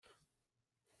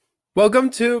Welcome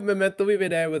to Memento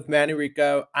Vivere with Manny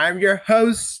Rico. I'm your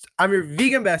host. I'm your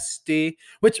vegan bestie.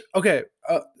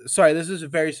 Sorry, this is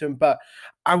very soon, but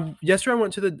yesterday I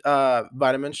went to the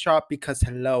vitamin shop because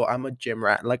hello, I'm a gym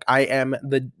rat. Like I am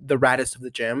the raddest of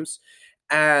the gyms,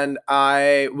 and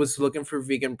I was looking for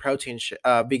vegan protein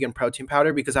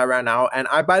powder because I ran out, and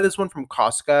I buy this one from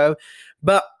Costco,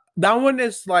 but that one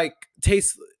is like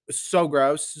tastes so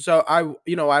gross. So I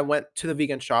went to the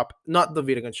vegan shop, not the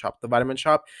vegan shop, the vitamin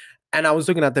shop, and I was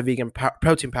looking at the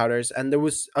protein powders, and there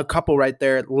was a couple right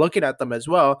there looking at them as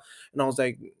well. And I was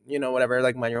like, whatever,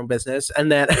 like mind your own business. And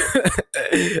then,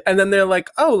 and then they're like,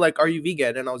 oh, like, are you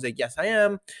vegan? And I was like, yes, I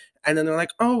am. And then they're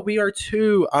like, oh, we are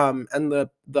too. And the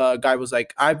guy was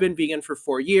like, I've been vegan for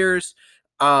 4 years,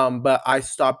 but I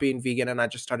stopped being vegan and I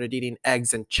just started eating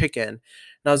eggs and chicken.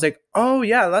 And I was like, oh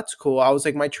yeah, that's cool. I was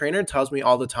like, my trainer tells me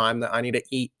all the time that I need to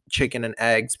eat chicken and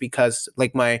eggs because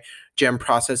like my gym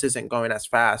process isn't going as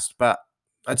fast, but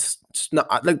it's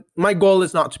not like my goal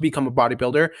is not to become a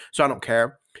bodybuilder, so I don't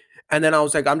care. And then I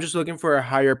was like, I'm just looking for a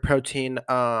higher protein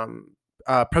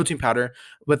powder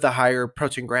with a higher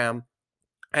protein gram.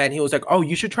 And he was like, "Oh,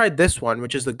 you should try this one,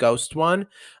 which is the ghost one."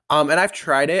 And I've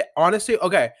tried it. Honestly,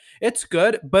 okay, it's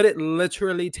good, but it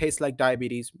literally tastes like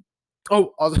diabetes.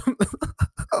 Oh, also,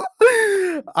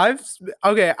 I've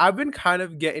I've been kind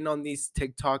of getting on these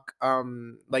TikTok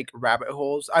like rabbit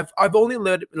holes. I've only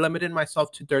limited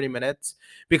myself to 30 minutes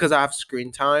because I have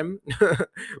screen time.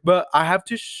 But I have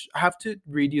to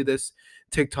read you this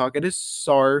TikTok. It is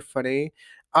so funny.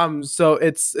 So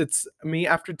it's me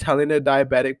after telling a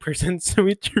diabetic person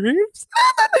sweet dreams.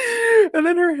 And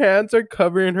then her hands are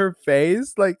covering her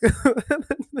face like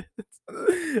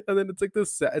and then it's like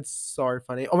this, it's so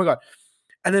funny. Oh my god.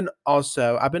 And then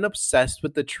also, I've been obsessed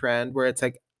with the trend where it's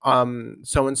like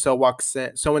so and so walks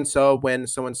in, so and so when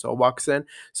so and so walks in.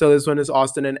 So this one is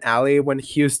Austin and Allie when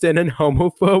Houston and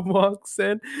homophobe walks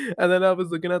in. And then I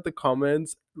was looking at the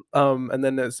comments, and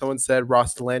then someone said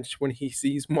Ross Lynch when he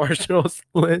sees Marshall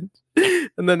Lynch,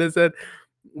 and then it said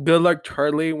good luck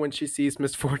Charlie when she sees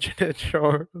Misfortunate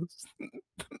Charles.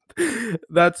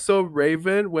 That's so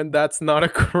Raven when that's not a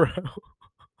crow.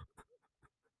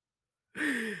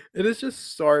 It is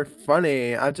just so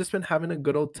funny. I've just been having a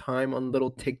good old time on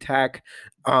little Tic Tac.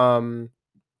 Um,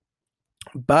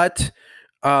 but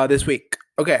this week,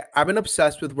 okay, I've been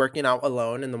obsessed with working out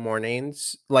alone in the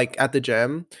mornings, like at the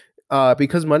gym.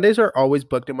 Because Mondays are always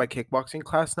booked in my kickboxing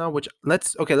class now, which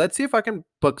let's see if I can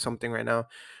book something right now.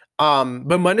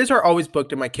 But Mondays are always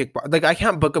booked in my kickbox. Like I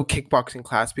can't book a kickboxing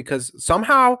class because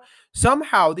somehow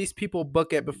these people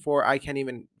book it before I can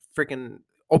even freaking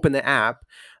open the app.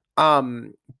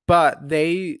 Um, but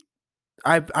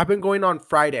I've been going on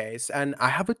Fridays and I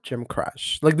have a gym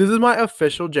crush. Like this is my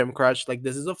official gym crush. Like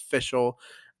this is official.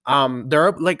 They're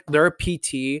a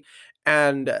PT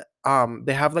and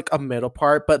they have like a middle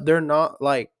part, but they're not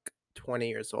like 20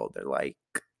 years old. They're like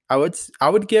I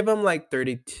would give them like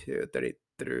 32,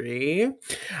 33.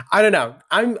 I don't know.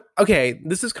 I'm okay.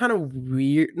 This is kind of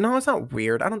weird. No, it's not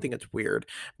weird. I don't think it's weird.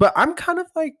 But I'm kind of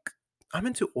like I'm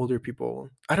into older people.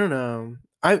 I don't know.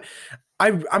 I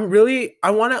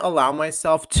want to allow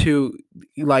myself to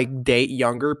like date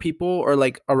younger people or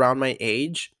like around my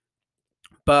age,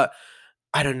 but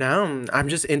I don't know. I'm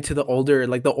just into the older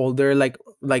like a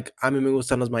mí me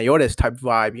gustan los mayores type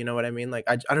vibe. You know what I mean? Like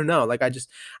I don't know. Like I just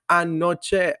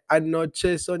anoche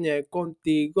soñé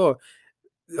contigo.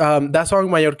 That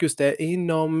song Mayor que usted y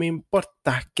no me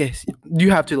importa que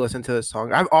you have to listen to this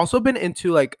song. I've also been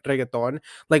into like reggaeton,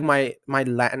 like my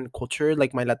Latin culture,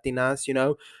 like my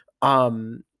Latinas,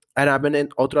 um and I've been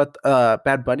in otro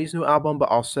Bad Bunny's new album, but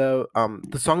also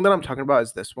the song that I'm talking about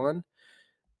is this one.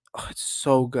 Oh, it's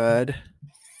so good.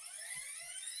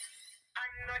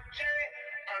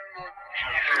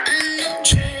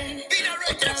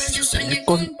 Otra vez yo soñé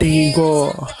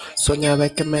contigo,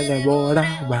 soñaba que me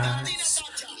devorabas.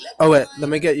 Oh wait, let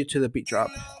me get you to the beat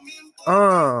drop.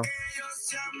 Uh,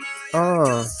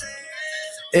 uh.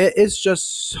 It is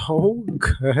just so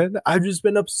good. I've just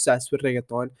been obsessed with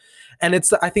reggaeton. And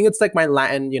I think it's like my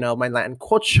Latin, my Latin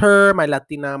culture, my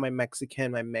Latina, my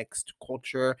Mexican, my mixed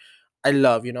culture. I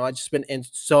love, I just been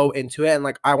so into it. And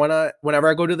like whenever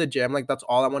I go to the gym, like that's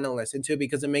all I want to listen to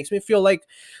because it makes me feel like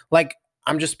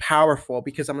I'm just powerful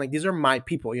because I'm like, these are my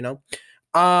people.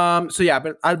 So yeah,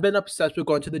 I've been obsessed with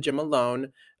going to the gym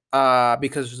alone,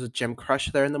 because there's a gym crush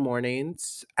there in the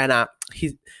mornings. And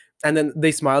then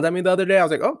they smiled at me the other day. I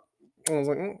was like, oh, I was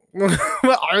like,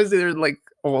 well, obviously they're like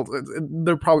old.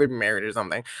 They're probably married or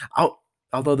something.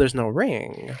 Although there's no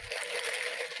ring.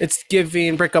 It's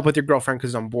giving break up with your girlfriend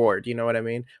because I'm bored. You know what I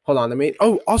mean? Hold on, let me.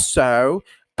 Oh, also,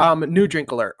 New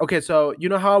drink alert. Okay, so you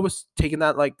know how I was taking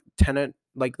that like tenant,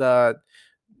 like the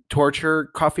torture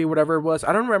coffee, whatever it was.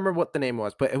 I don't remember what the name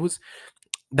was, but it was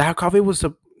that coffee was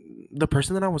the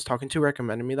person that I was talking to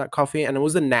recommended me that coffee, and it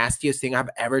was the nastiest thing I've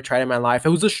ever tried in my life. It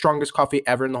was the strongest coffee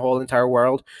ever in the whole entire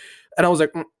world, and I was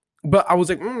like, but I was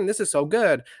like, this is so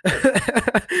good.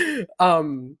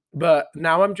 But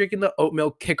now I'm drinking the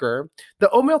oatmeal kicker. The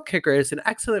oatmeal kicker is an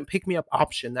excellent pick me up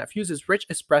option that fuses rich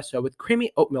espresso with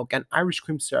creamy oat milk and Irish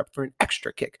cream syrup for an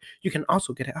extra kick. You can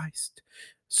also get it iced.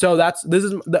 So this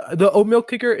is the oatmeal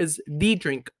kicker is the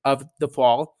drink of the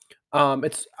fall.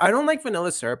 It's I don't like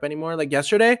vanilla syrup anymore. Like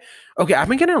yesterday, okay, I've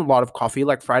been getting a lot of coffee.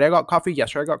 Like Friday I got coffee,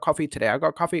 yesterday I got coffee, today I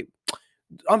got coffee.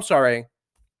 I'm sorry,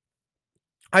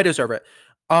 I deserve it.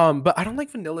 But I don't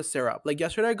like vanilla syrup. Like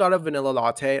yesterday, I got a vanilla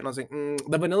latte, and I was like,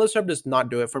 the vanilla syrup does not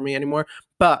do it for me anymore.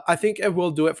 But I think it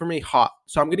will do it for me hot.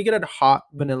 So I'm gonna get a hot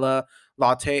vanilla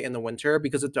latte in the winter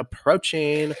because it's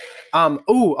approaching.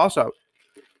 Oh, also,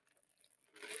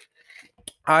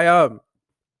 I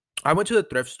I went to the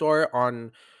thrift store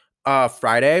on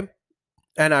Friday,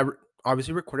 and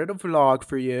obviously recorded a vlog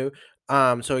for you.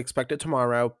 So expect it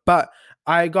tomorrow. But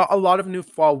I got a lot of new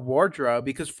fall wardrobe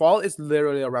because fall is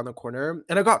literally around the corner,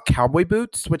 and I got cowboy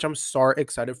boots, which I'm so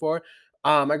excited for.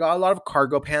 I got a lot of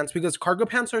cargo pants because cargo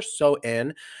pants are so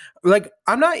in. Like,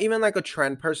 I'm not even like a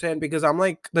trend person because I'm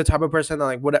like the type of person that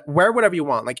like wear whatever you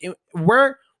want. Like,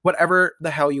 wear whatever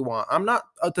the hell you want. I'm not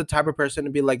the type of person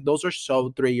to be like, those are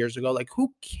so 3 years ago. Like,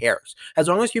 who cares? As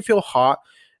long as you feel hot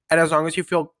and as long as you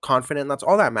feel confident, that's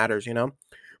all that matters, you know?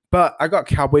 But I got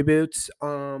cowboy boots,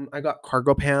 I got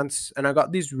cargo pants, and I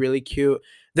got this really cute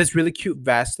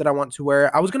vest that I want to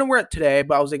wear. I was gonna wear it today,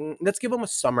 but I was like, let's give them a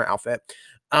summer outfit.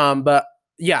 But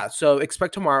yeah, so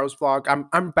expect tomorrow's vlog.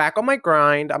 I'm back on my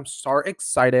grind. I'm so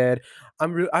excited.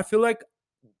 I feel like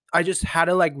I just had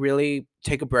to like really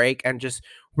take a break and just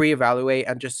reevaluate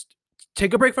and just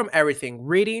take a break from everything,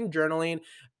 reading, journaling,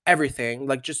 everything.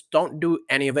 Like, just don't do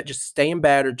any of it. Just stay in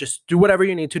bed or just do whatever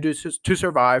you need to do to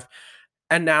survive.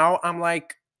 And now I'm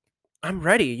like, I'm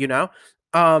ready, you know?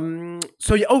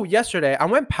 So yeah, oh, yesterday I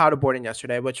went paddleboarding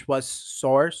yesterday, which was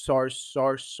so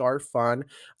fun.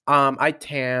 I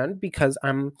tanned because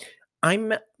I'm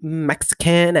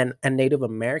Mexican and Native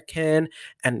American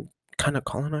and kind of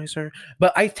colonizer,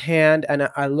 but I tanned and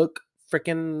I look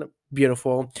freaking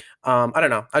beautiful. I don't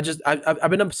know.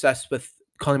 I've been obsessed with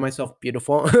calling myself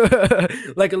beautiful,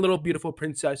 like a little beautiful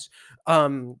princess. I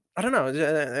don't know,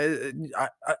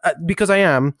 because I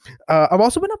am. I've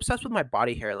also been obsessed with my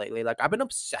body hair lately. Like, I've been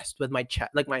obsessed with my chest,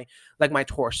 like my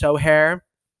torso hair.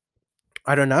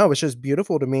 I don't know. It's just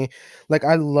beautiful to me. Like,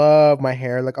 I love my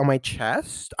hair, like on my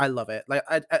chest. I love it. Like,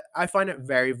 I find it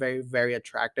very, very, very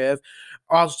attractive.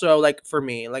 Also, like for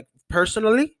me, like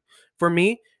personally, for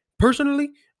me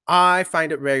personally, I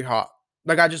find it very hot.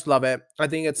 Like, I just love it. I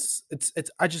think it's.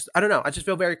 I don't know. I just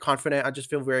feel very confident. I just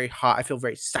feel very hot. I feel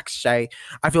very sexy.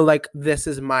 I feel like this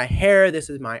is my hair. This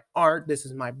is my art. This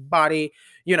is my body.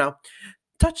 You know,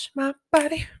 touch my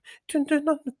body.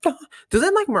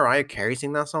 Doesn't like Mariah Carey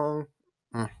sing that song?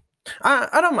 Mm.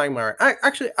 I don't mind Mariah. I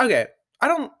actually okay. I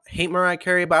don't hate Mariah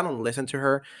Carey, but I don't listen to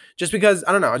her just because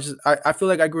I don't know. I feel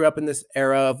like I grew up in this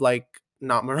era of like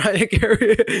not Mariah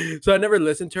Carey, so I never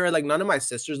listened to her. Like, none of my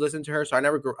sisters listened to her, so I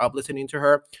never grew up listening to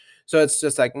her. So it's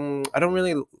just like, I don't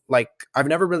really like. I've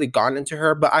never really gone into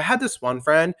her, but I had this one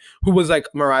friend who was like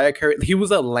Mariah Carey. He was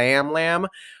a lamb,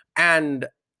 and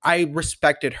I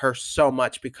respected her so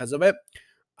much because of it.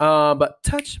 But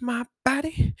touch my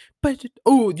body. But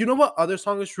oh, you know what other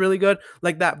song is really good?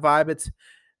 Like that vibe. It's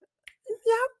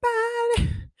your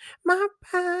body, my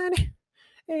body.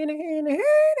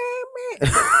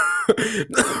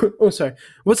 Oh, sorry.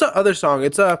 What's the other song?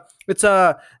 It's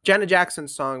a Janet Jackson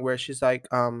song where she's like,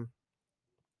 no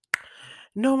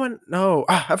one, no,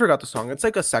 I forgot the song. It's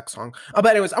like a sex song. But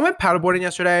anyways, I went paddleboarding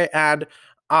yesterday, and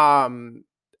um,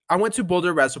 I went to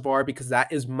Boulder Reservoir because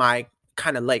that is my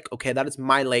kind of lake. Okay, that is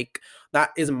my lake. That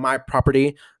is my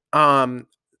property. Um,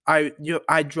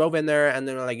 I drove in there, and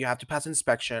they were like, you have to pass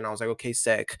inspection. I was like, okay,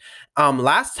 sick.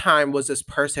 Last time was this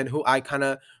person who I kind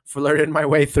of flirted my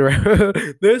way through.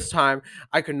 This time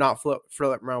I could not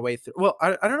flirt my way through. Well,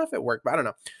 I don't know if it worked, but I don't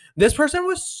know. This person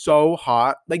was so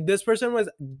hot. Like, this person was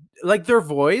like, their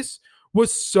voice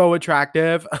was so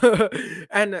attractive.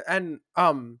 And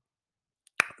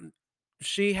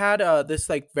she had this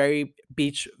like very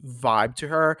beach vibe to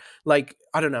her, like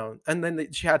I don't know, and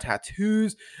then she had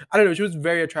tattoos. I don't know, she was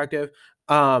very attractive.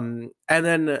 And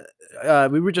then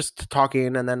we were just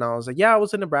talking, and then I was like, yeah, I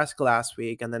was in Nebraska last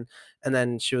week. And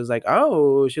then she was like,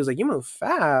 oh, she was like, you move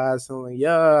fast. I'm like,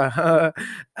 yeah.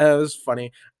 And it was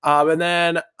funny. And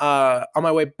then on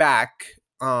my way back,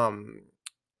 we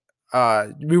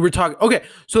were talking, okay,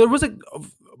 so there was a,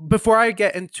 before I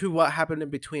get into what happened in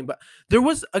between, but there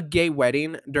was a gay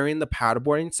wedding during the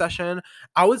paddleboarding session.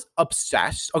 I was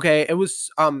obsessed. Okay, it was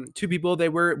two people. They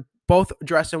were both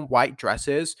dressed in white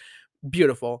dresses.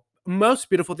 Beautiful, most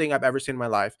beautiful thing I've ever seen in my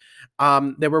life.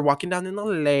 They were walking down in the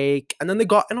lake, and then they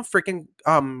got in a freaking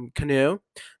canoe.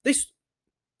 They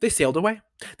they sailed away.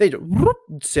 They just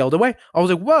sailed away. I was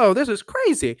like, whoa, this is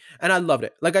crazy. And I loved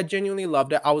it. Like, I genuinely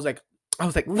loved it. I was like,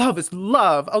 love is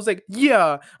love. I was like,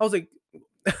 yeah. I was like,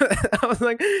 I was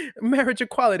like, marriage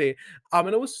equality. And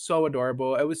it was so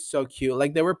adorable. It was so cute.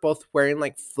 Like, they were both wearing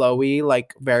like flowy,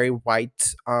 like very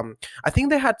white. I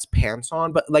think they had pants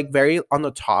on, but like very on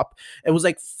the top. It was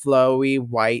like flowy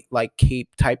white, like cape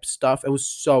type stuff. It was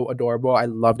so adorable. I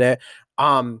loved it.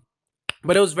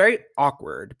 But it was very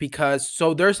awkward because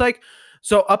so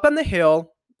up on the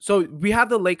hill, so we have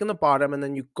the lake in the bottom, and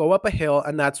then you go up a hill,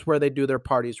 and that's where they do their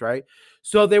parties, right?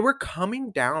 So they were coming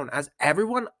down as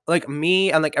everyone, like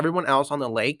me and like everyone else on the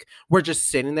lake, were just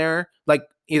sitting there, like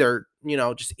either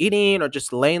just eating or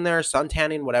just laying there sun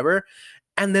tanning, whatever.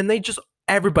 And then they just,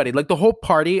 everybody, like the whole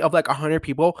party of like 100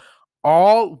 people,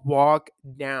 all walk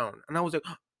down. And I was like,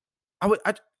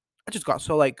 I just got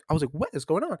so, like, I was like, what is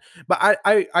going on? But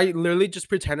I literally just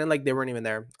pretended like they weren't even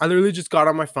there. I literally just got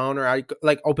on my phone, or I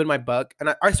like opened my book,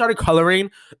 and I started coloring.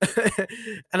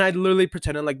 And I literally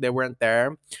pretended like they weren't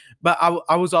there. But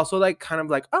I was also like kind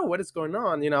of like, oh, what is going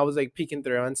on? I was like peeking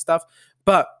through and stuff.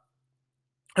 But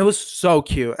it was so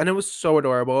cute, and it was so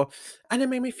adorable. And it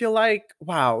made me feel like,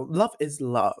 wow, love is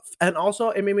love. And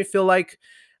also it made me feel like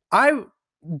I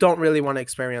don't really want to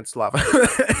experience love.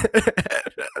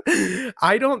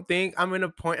 I don't think I'm in a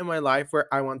point in my life where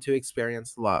I want to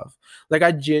experience love. Like,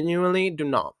 I genuinely do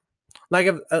not. Like,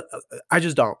 if, I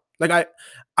just don't. Like,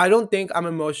 I don't think I'm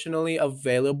emotionally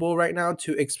available right now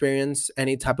to experience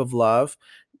any type of love,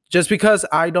 just because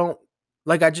I don't,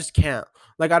 like, I just can't.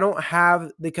 Like, I don't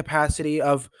have the capacity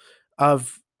of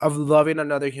loving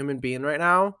another human being right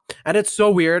now. And it's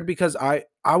so weird because I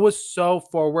was so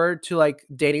forward to like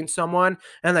dating someone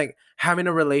and like having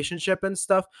a relationship and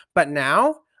stuff, but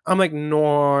now I'm like, no,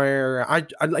 I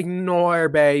like, no,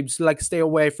 babes, like, stay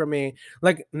away from me.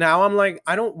 Like, now I'm like,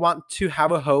 I don't want to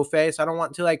have a hoe face. I don't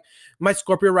want to, like, my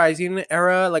Scorpio rising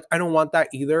era, like, I don't want that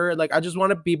either. Like, I just want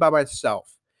to be by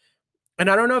myself. And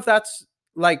I don't know if that's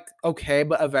like okay,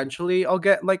 but eventually I'll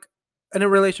get like in a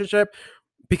relationship,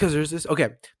 because there's this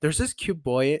cute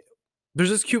boy, there's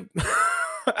this cute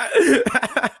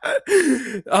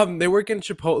they work in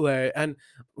Chipotle, and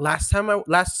last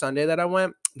Sunday that I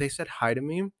went, they said hi to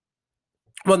me.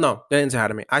 Well, no, they didn't say hi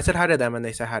to me. I said hi to them, and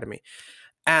they said hi to me.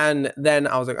 And then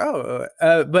I was like, oh,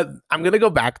 but I'm gonna go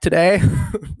back today.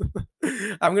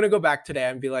 I'm gonna go back today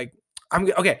and be like,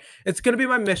 okay. It's gonna be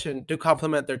my mission to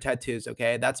compliment their tattoos.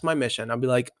 Okay, that's my mission. I'll be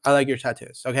like, I like your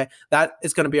tattoos. Okay, that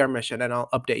is gonna be our mission, and I'll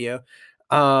update you.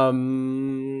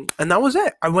 And that was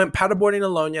it. I went paddleboarding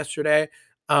alone yesterday.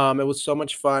 It was so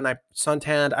much fun. I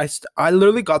suntanned. I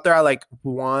literally got there at like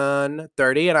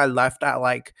 1:30, and I left at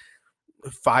like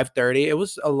 5:30. It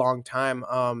was a long time.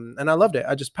 And I loved it.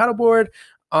 I just paddleboard.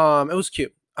 It was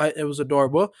cute. It was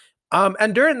adorable.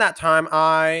 And during that time,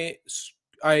 I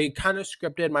kind of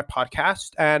scripted my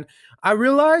podcast, and I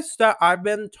realized that I've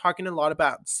been talking a lot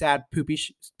about sad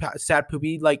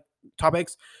poopy like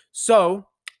topics. So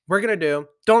we're gonna do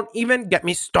 "Don't Even Get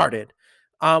Me Started,"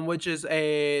 which is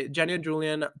a Jenny and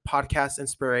Julian podcast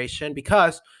inspiration,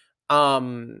 because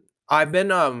I've been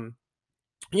my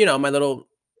little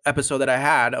episode that I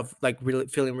had of like really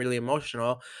feeling really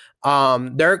emotional.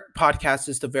 Their podcast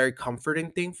is the very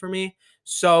comforting thing for me.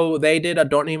 So they did a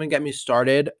 "Don't Even Get Me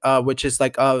Started," which is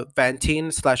like a venting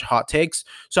slash hot takes.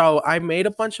 So I made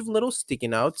a bunch of little sticky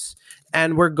notes,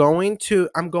 and I'm going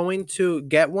to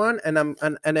get one, and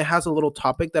and it has a little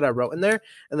topic that I wrote in there,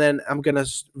 and then I'm gonna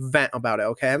vent about it.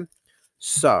 Okay,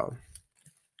 so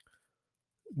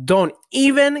don't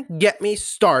even get me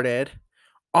started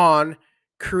on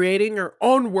creating your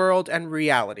own world and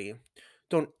reality.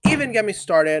 Don't even get me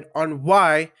started on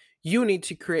why you need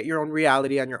to create your own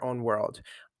reality and your own world.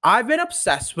 I've been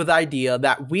obsessed with the idea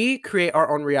that we create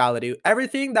our own reality.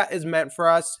 Everything that is meant for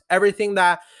us, everything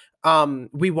that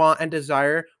we want and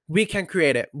desire, we can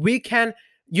create it. We can,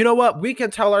 you know what? We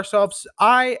can tell ourselves,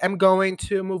 I am going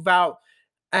to move out,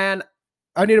 and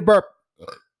I need a burp.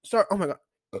 Sorry. Oh my god.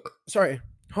 Sorry.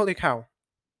 Holy cow.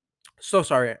 So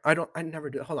sorry. I never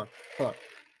do. Hold on. Hold on.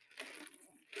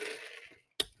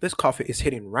 This coffee is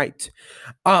hitting right.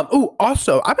 Oh,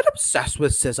 also, I've been obsessed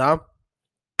with SZA.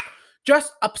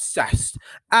 Just obsessed.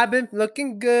 I've been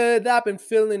looking good. I've been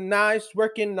feeling nice.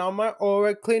 Working on my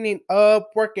aura, cleaning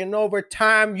up, working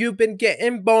overtime. You've been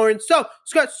getting boring. So,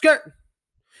 skirt, skirt.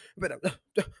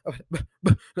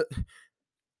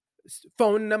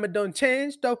 Phone number don't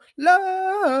change though.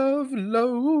 Love,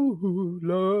 love,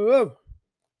 love,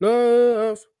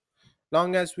 love.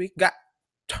 Long as we got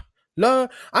love.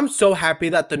 I'm so happy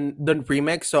that the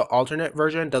remix, so alternate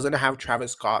version, doesn't have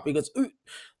Travis Scott because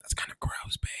that's kind of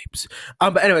gross, babes.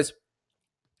 But anyways,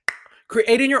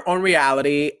 creating your own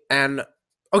reality and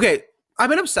okay, I've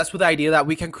been obsessed with the idea that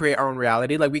we can create our own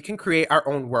reality, like we can create our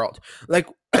own world, like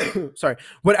sorry,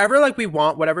 whatever like we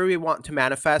want, whatever we want to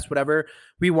manifest, whatever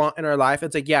we want in our life,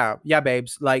 it's like yeah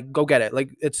babes, like go get it, like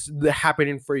it's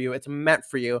happening for you, it's meant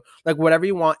for you, like whatever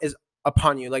you want is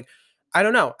upon you, like I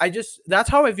don't know, I just that's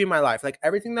how I view my life, like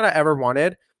everything that I ever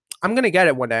wanted, I'm gonna get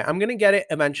it one day, I'm gonna get it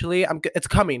eventually, it's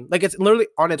coming, like it's literally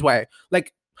on its way,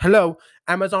 like hello,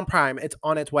 Amazon Prime, it's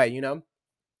on its way, you know?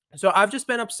 So I've just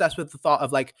been obsessed with the thought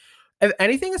of like, if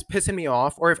anything is pissing me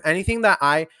off, or if anything that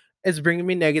I is bringing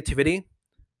me negativity,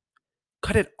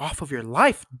 cut it off of your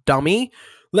life, dummy.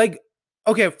 Like,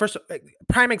 okay, first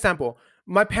prime example.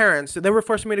 My parents, they were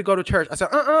forcing me to go to church. I said,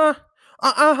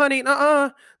 honey,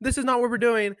 this is not what we're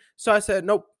doing. So I said,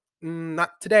 nope,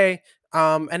 not today.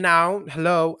 And now,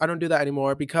 hello, I don't do that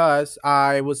anymore because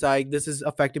I was like, this is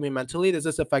affecting me mentally. This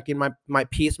is affecting my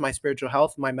peace, my spiritual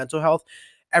health, my mental health,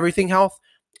 everything health.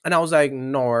 And I was like,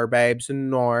 nor, babes,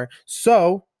 nor.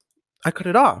 So I cut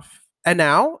it off. And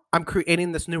now I'm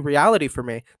creating this new reality for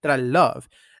me that I love.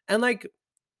 And like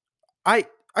I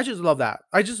I just love that.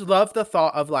 I just love the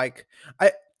thought of like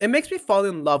I it makes me fall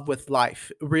in love with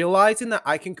life, realizing that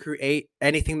I can create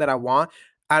anything that I want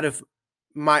out of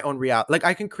my own reality. Like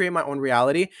I can create my own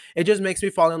reality. It just makes me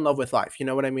fall in love with life. You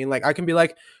know what I mean? Like I can be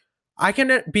like I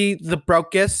can be the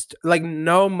brokest, like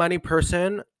no money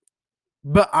person,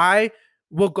 but I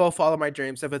will go follow my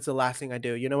dreams if it's the last thing I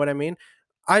do. You know what I mean?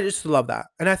 I just love that.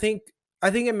 And I think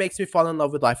it makes me fall in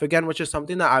love with life again, which is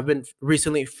something that I've been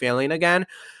recently feeling again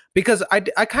because I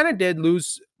kind of did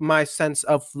lose my sense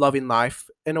of loving life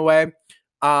in a way.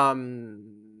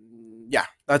 Yeah,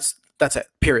 that's it.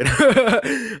 Period.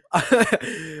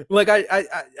 Like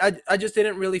I just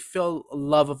didn't really feel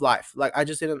love of life. Like I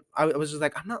just didn't. I was just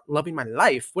like, I'm not loving my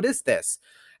life. What is this?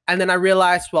 And then I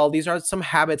realized, well, these are some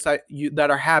habits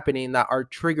that are happening that are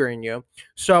triggering you.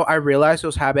 So I realized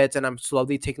those habits, and I'm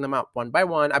slowly taking them out one by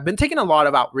one. I've been taking a lot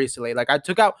of out recently. Like I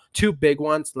took out two big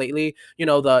ones lately. You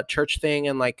know, the church thing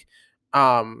and like,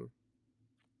 um,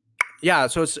 yeah.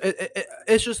 So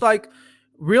it's just like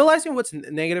realizing what's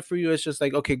negative for you is just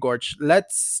like, okay, Gorge,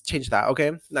 let's change that.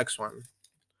 Okay, next one.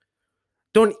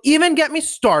 Don't even get me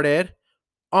started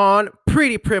on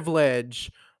pretty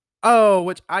privilege. Oh,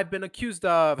 which I've been accused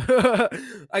of.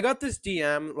 I got this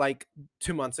DM like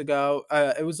 2 months ago.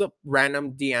 It was a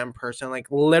random DM person, like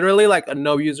literally like a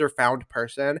no user found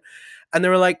person. And they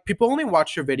were like, people only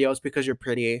watch your videos because you're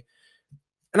pretty.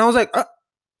 And I was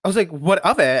like, what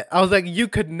of it? I was like, you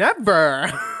could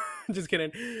never. Just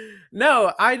kidding.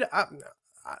 No, I,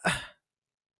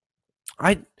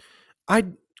 I,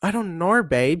 I don't know,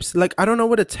 babes. Like, I don't know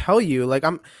what to tell you. Like,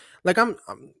 I'm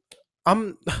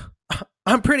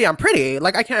I'm pretty. I'm pretty.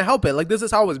 Like I can't help it. Like this is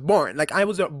how I was born. Like I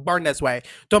was born this way.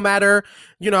 Don't matter.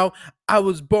 You know, I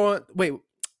was born. Wait.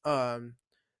 Um.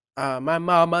 My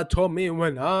mama told me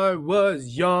when I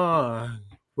was young,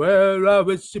 where I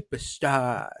was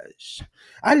superstars.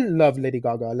 I love Lady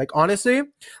Gaga. Like honestly,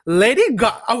 Lady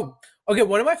Gaga. Oh, okay.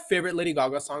 One of my favorite Lady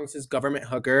Gaga songs is "Government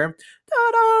Hooker."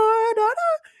 Da, da, da,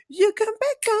 da. You can be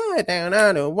good, and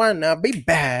I don't wanna be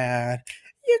bad.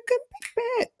 You can be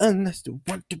bad unless you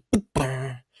want to be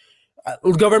bad.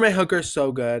 Government Hooker is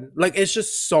so good. Like it's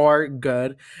just so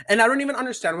good. And I don't even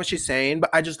understand what she's saying, but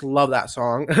I just love that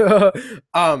song.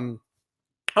 um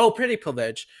oh, pretty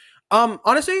privilege.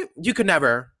 Honestly, you could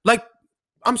never. Like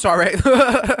I'm sorry.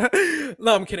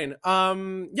 No, I'm kidding.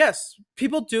 Yes,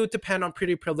 people do depend on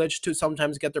pretty privilege to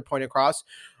sometimes get their point across,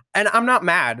 and I'm not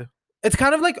mad. It's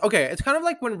kind of like okay. It's kind of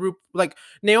like when like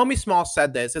Naomi Small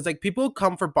said this. It's like people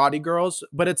come for body girls,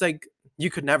 but it's like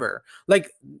you could never like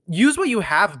use what you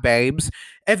have, babes.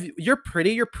 If you're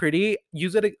pretty, you're pretty.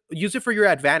 Use it for your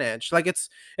advantage. Like it's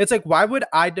like why would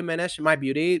I diminish my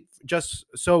beauty just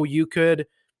so you could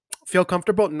feel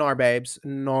comfortable? Nor, babes,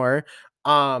 nor.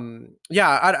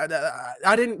 Yeah,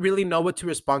 I didn't really know what to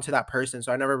respond to that person,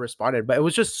 so I never responded. But it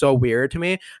was just so weird to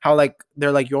me how like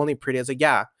they're like, you're only pretty. I was like,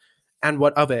 yeah, and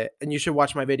what of it? And you should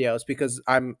watch my videos because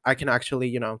I can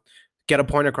actually, get a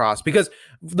point across. Because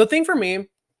the thing for me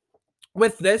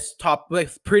with this top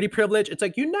with pretty privilege, it's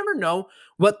like you never know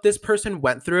what this person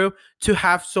went through to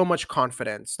have so much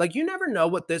confidence. Like you never know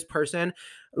what this person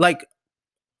like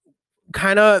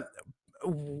kind of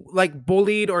like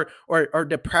bullied or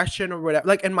depression or whatever.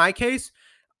 Like in my case,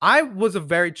 I was a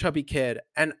very chubby kid,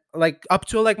 and like up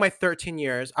to like my 13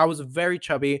 years I was very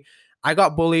chubby. I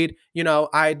got bullied,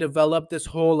 I developed this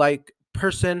whole like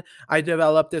person, I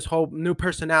developed this whole new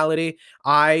personality.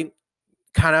 I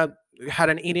kind of had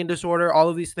an eating disorder, all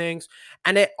of these things.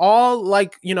 And it all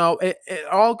like, it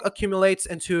all accumulates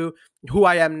into who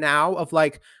I am now of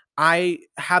like, I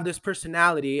have this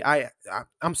personality.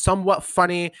 I'm somewhat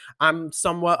funny. I'm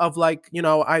somewhat of like,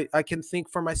 I can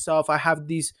think for myself. I have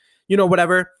these,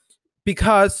 whatever,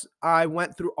 because I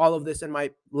went through all of this in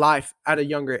my life at a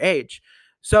younger age.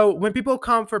 So when people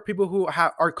come for people who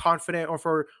are confident or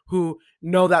for who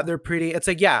know that they're pretty, it's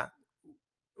like, yeah,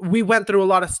 we went through a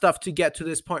lot of stuff to get to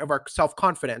this point of our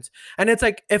self-confidence. And it's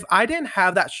like, if I didn't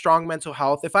have that strong mental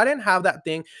health, if I didn't have that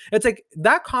thing, it's like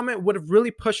that comment would have really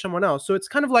pushed someone else. So it's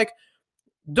kind of like,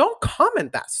 don't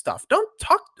comment that stuff, don't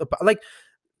talk about, like,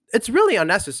 it's really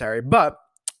unnecessary. But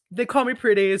they call me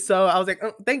pretty, so I was like,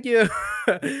 oh, thank you.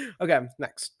 Okay,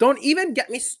 next. Don't even get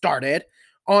me started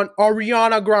on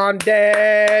Ariana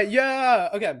Grande. Yeah,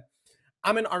 okay.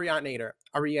 I'm an Arianator.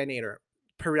 I'm an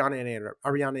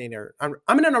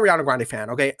Ariana Grande fan,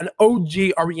 okay? An OG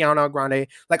Ariana Grande,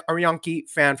 like Arianki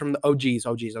fan from the OGs,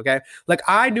 okay? Like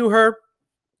I knew her.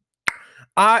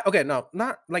 Okay, no,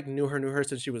 not like knew her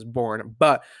since she was born,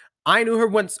 but I knew her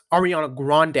once Ariana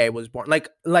Grande was born.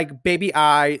 Like Baby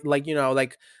I, like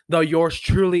like the Yours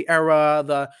Truly era,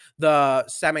 the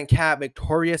Sam and Cat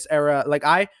Victorious era. Like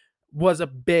I was a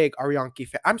big Arianki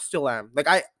fan. I'm still am. Like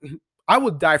I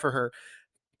would die for her.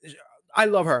 I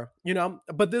love her,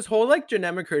 but this whole like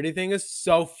Jeanette McCurdy thing is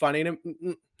so funny to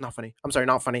not funny. I'm sorry,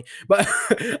 not funny. But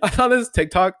I saw this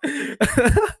TikTok.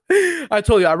 I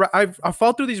told you, I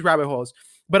fall through these rabbit holes.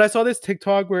 But I saw this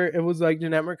TikTok where it was like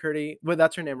Jeanette McCurdy. Well,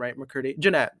 that's her name, right? McCurdy.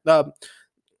 Jeanette, the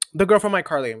girl from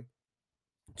iCarly.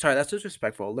 Sorry, that's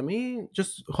disrespectful. Let me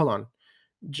just hold on.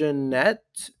 Jeanette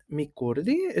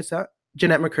McCurdy? Is that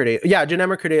Jeanette McCurdy? Yeah, Jeanette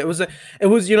McCurdy. It was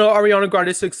Ariana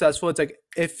Grande successful. It's like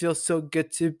it feels so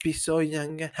good to be so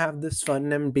young and have this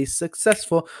fun and be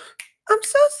successful. I'm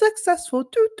so successful.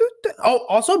 Do, do, do. Oh,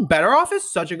 also Better Off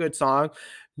is such a good song.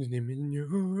 Name in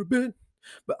your bed.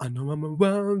 But I know I'm a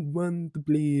wild one to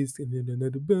please.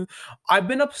 I've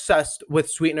been obsessed with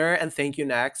Sweetener and Thank You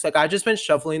Next. Like I just been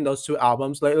shuffling those two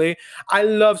albums lately. I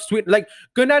love like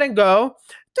Good Night and Go.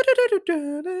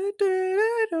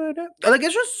 Like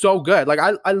it's just so good. Like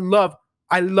I love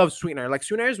Sweetener. Like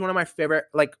Sweetener is one of my favorite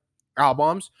like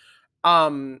albums.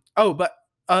 But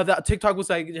that TikTok was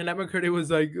like Jeanette McCurdy was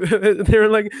like they were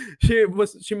like she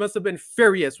must have been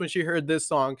furious when she heard this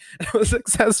song. It was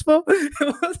successful. It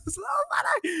was so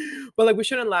funny. But like we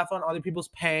shouldn't laugh on other people's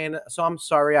pain. So I'm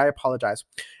sorry. I apologize.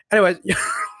 Anyways,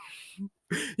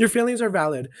 your feelings are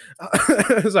valid.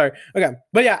 Sorry. Okay.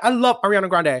 But yeah, I love Ariana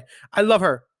Grande. I love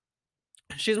her.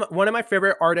 She's one of my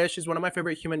favorite artists. She's one of my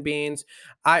favorite human beings.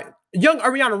 Young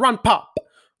Ariana, run pop.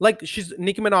 Like she's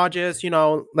Nicki Minaj's,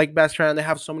 like best friend. They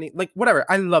have so many, like whatever.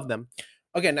 I love them.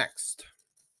 Okay, next.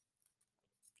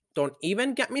 Don't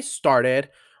even get me started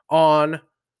on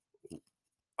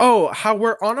how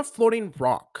we're on a floating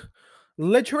rock.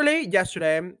 Literally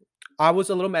yesterday, I was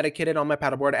a little medicated on my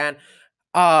paddleboard, and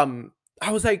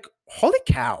I was like, holy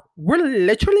cow, we're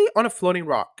literally on a floating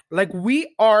rock. Like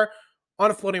we are on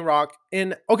a floating rock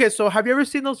in okay, so have you ever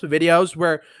seen those videos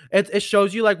where it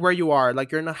shows you like where you are,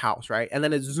 like you're in a house, right? And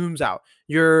then it zooms out,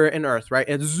 you're in Earth, right?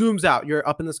 It zooms out, you're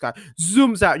up in the sky,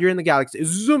 zooms out, you're in the galaxy, it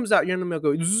zooms out, you're in the Milky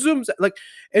Way, zooms out, like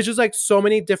it's just like so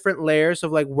many different layers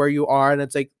of like where you are, and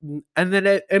it's like, and then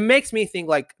it makes me think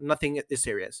like nothing is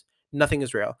serious, nothing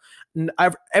is real.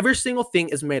 Every single thing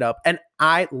is made up, and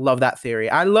I love that theory.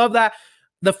 I love that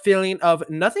the feeling of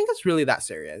nothing is really that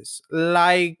serious.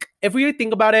 Like if we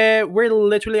think about it, we're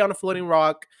literally on a floating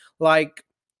rock, like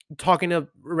talking to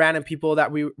random people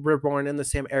that we were born in the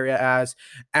same area as,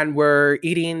 and we're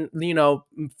eating,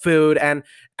 food, and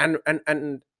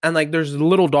like there's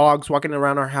little dogs walking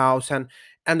around our house, and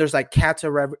there's like cats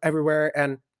everywhere,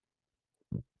 and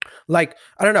like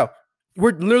I don't know,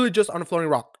 we're literally just on a floating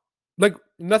rock. Like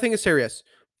nothing is serious.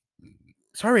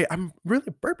 Sorry, I'm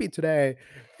really burpy today.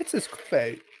 It's this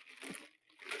coffee.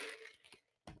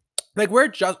 Like we're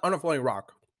just on a floating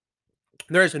rock.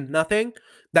 There is nothing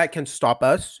that can stop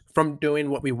us from doing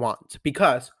what we want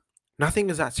because nothing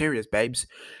is that serious, babes.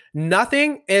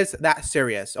 Nothing is that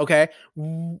serious, okay?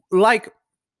 Like,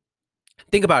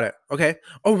 think about it, okay?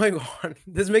 Oh my god,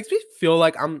 this makes me feel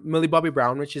like I'm Millie Bobby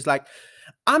Brown, which is like,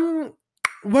 I'm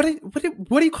what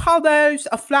do you call those?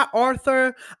 A flat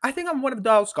earther? I think I'm one of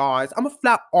those guys. I'm a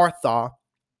flat earther.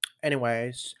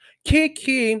 Anyways,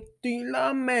 Kiki, do you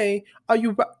love me? Are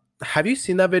you? Have you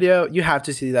seen that video? You have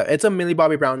to see that. It's a Millie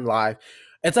Bobby Brown live.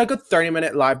 It's like a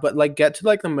 30-minute live, but like get to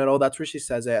like the middle. That's where she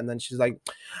says it, and then she's like,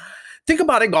 "Think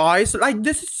about it, guys. Like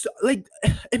this is like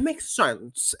it makes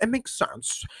sense. It makes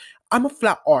sense. I'm a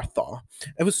flat earther."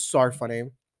 It was so funny.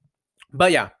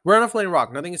 But yeah, we're on a floating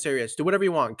rock. Nothing is serious. Do whatever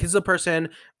you want. Kiss a person.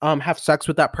 Have sex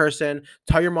with that person.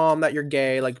 Tell your mom that you're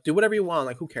gay. Like, do whatever you want.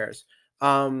 Like, who cares?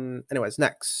 Anyways,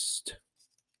 next.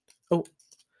 Oh,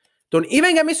 don't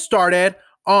even get me started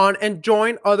on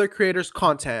enjoying other creators'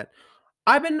 content.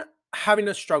 I've been having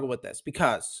to struggle with this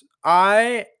because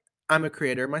I'm a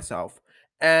creator myself,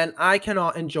 and I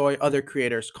cannot enjoy other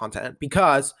creators' content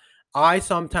because I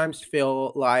sometimes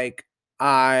feel like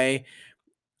I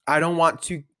I don't want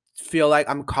to feel like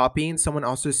I'm copying someone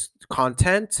else's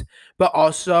content, but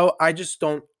also I just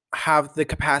don't have the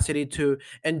capacity to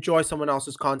enjoy someone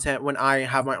else's content when I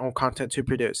have my own content to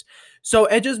produce. So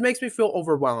it just makes me feel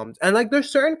overwhelmed. And like there's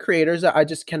certain creators that I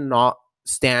just cannot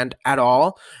stand at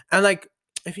all. And like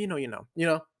if you know, you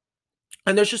know.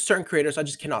 And there's just certain creators I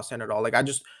just cannot stand at all. Like I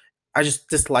just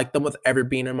dislike them with every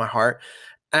being in my heart.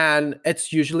 And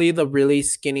it's usually the really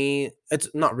skinny, it's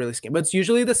not really skinny, but it's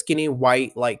usually the skinny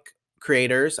white like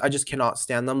creators. I just cannot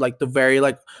stand them, like the very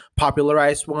like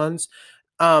popularized ones.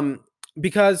 Um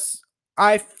because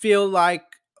I feel like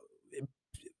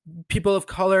people of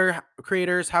color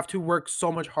creators have to work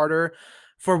so much harder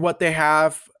for what they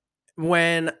have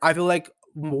when I feel like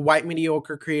white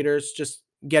mediocre creators just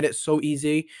get it so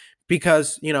easy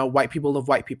because, you know, white people love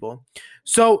white people.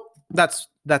 So that's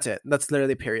it. That's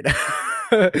literally period.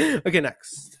 Okay,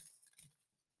 next.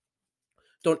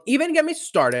 Don't even get me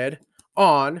started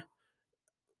on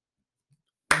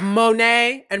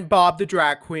Monet and Bob the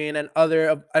drag queen and other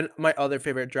of my other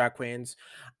favorite drag queens.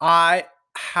 I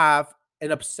have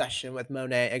an obsession with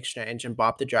Monet Exchange and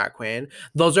Bob the drag queen.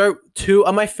 Those are two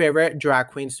of my favorite drag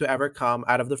queens to ever come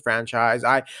out of the franchise.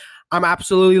 I'm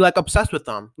absolutely like obsessed with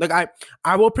them. Like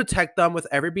I will protect them with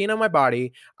every being on my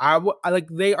body. I like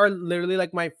they are literally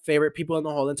like my favorite people in the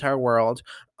whole entire world.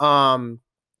 Monet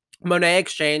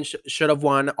Exchange should have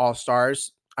won All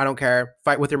Stars. I don't care.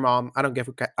 Fight with your mom. I don't give.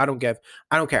 I don't give.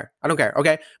 I don't care. I don't care.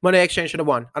 Okay. Monet Exchange should have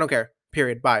won. I don't care.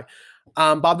 Period. Bye.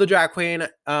 Bob the Drag Queen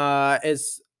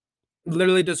is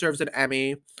literally deserves an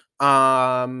Emmy.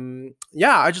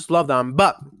 Yeah, I just love them.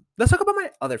 But let's talk about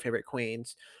my other favorite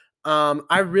queens.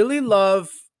 I really love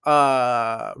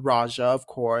Raja, of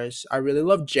course. I really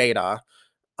love Jada.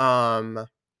 Um,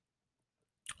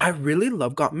 I really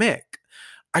love Got Mick.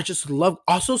 I just love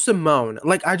also Simone.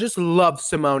 Like I just love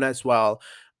Simone as well.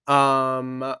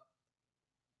 Um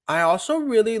I also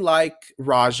really like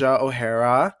Raja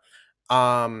O'Hara.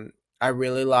 Um I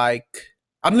really like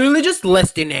I'm literally just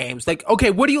listing names. Like, okay,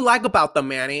 what do you like about them,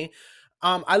 Manny?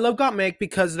 I love Got Make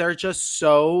because they're just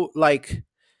so like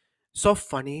so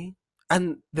funny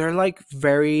and they're like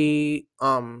very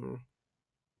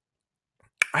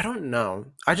I don't know.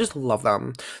 I just love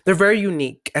them. They're very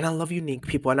unique and I love unique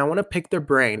people and I want to pick their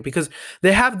brain because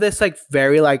they have this like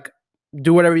very like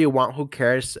do whatever you want, who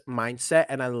cares mindset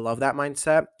and I love that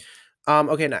mindset.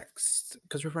 Okay, next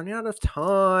because we're running out of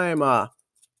time.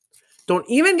 Don't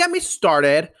even get me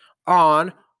started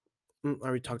on I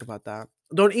already talked about that.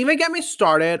 Don't even get me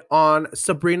started on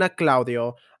Sabrina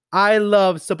Claudio. I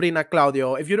love Sabrina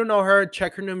Claudio. If you don't know her,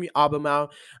 check her new album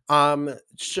out.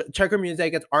 Check her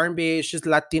music. It's R&B. She's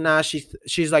Latina.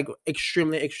 She's like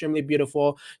extremely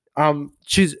beautiful.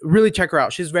 She's really check her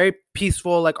out. She's very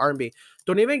peaceful, like R&B.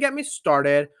 Don't even get me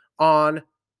started on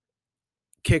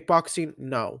kickboxing.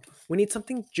 No, we need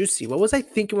something juicy. What was I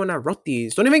thinking when I wrote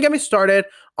these? Don't even get me started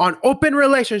on open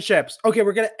relationships. Okay,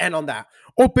 we're gonna end on that.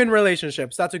 Open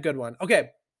relationships. That's a good one.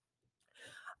 Okay,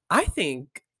 I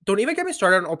think don't even get me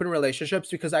started on open relationships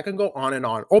because I can go on and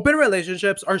on. Open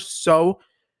relationships are so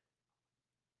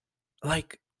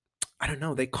like I don't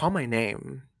know. They call my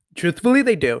name. Truthfully,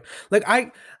 they do. Like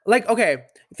okay.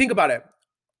 Think about it.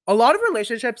 A lot of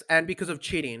relationships end because of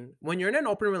cheating. When you're in an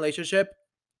open relationship,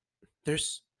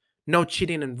 there's no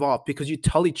cheating involved because you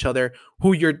tell each other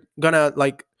who you're gonna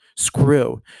like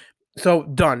screw. So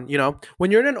done, you know.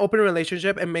 When you're in an open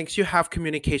relationship, it makes you have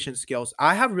communication skills.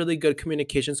 I have really good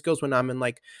communication skills when I'm in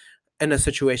like in a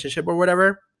situationship or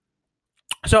whatever.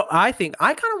 So I think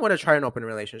I kind of want to try an open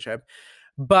relationship.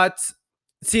 But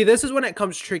see, this is when it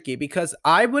comes tricky because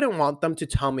I wouldn't want them to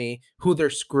tell me who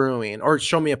they're screwing or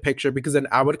show me a picture because then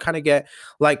I would kind of get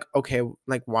like, okay,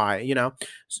 like why,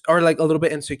 or like a little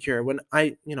bit insecure when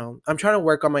I'm trying to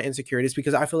work on my insecurities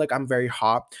because I feel like I'm very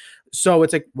hot. So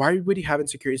it's like, why would you have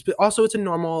insecurities? But also, it's a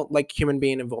normal like human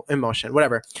being emotion,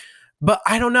 whatever. But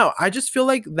I don't know. I just feel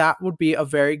like that would be a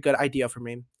very good idea for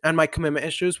me, and my commitment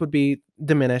issues would be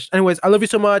diminished. Anyways, I love you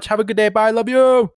so much. Have a good day. Bye. Love you.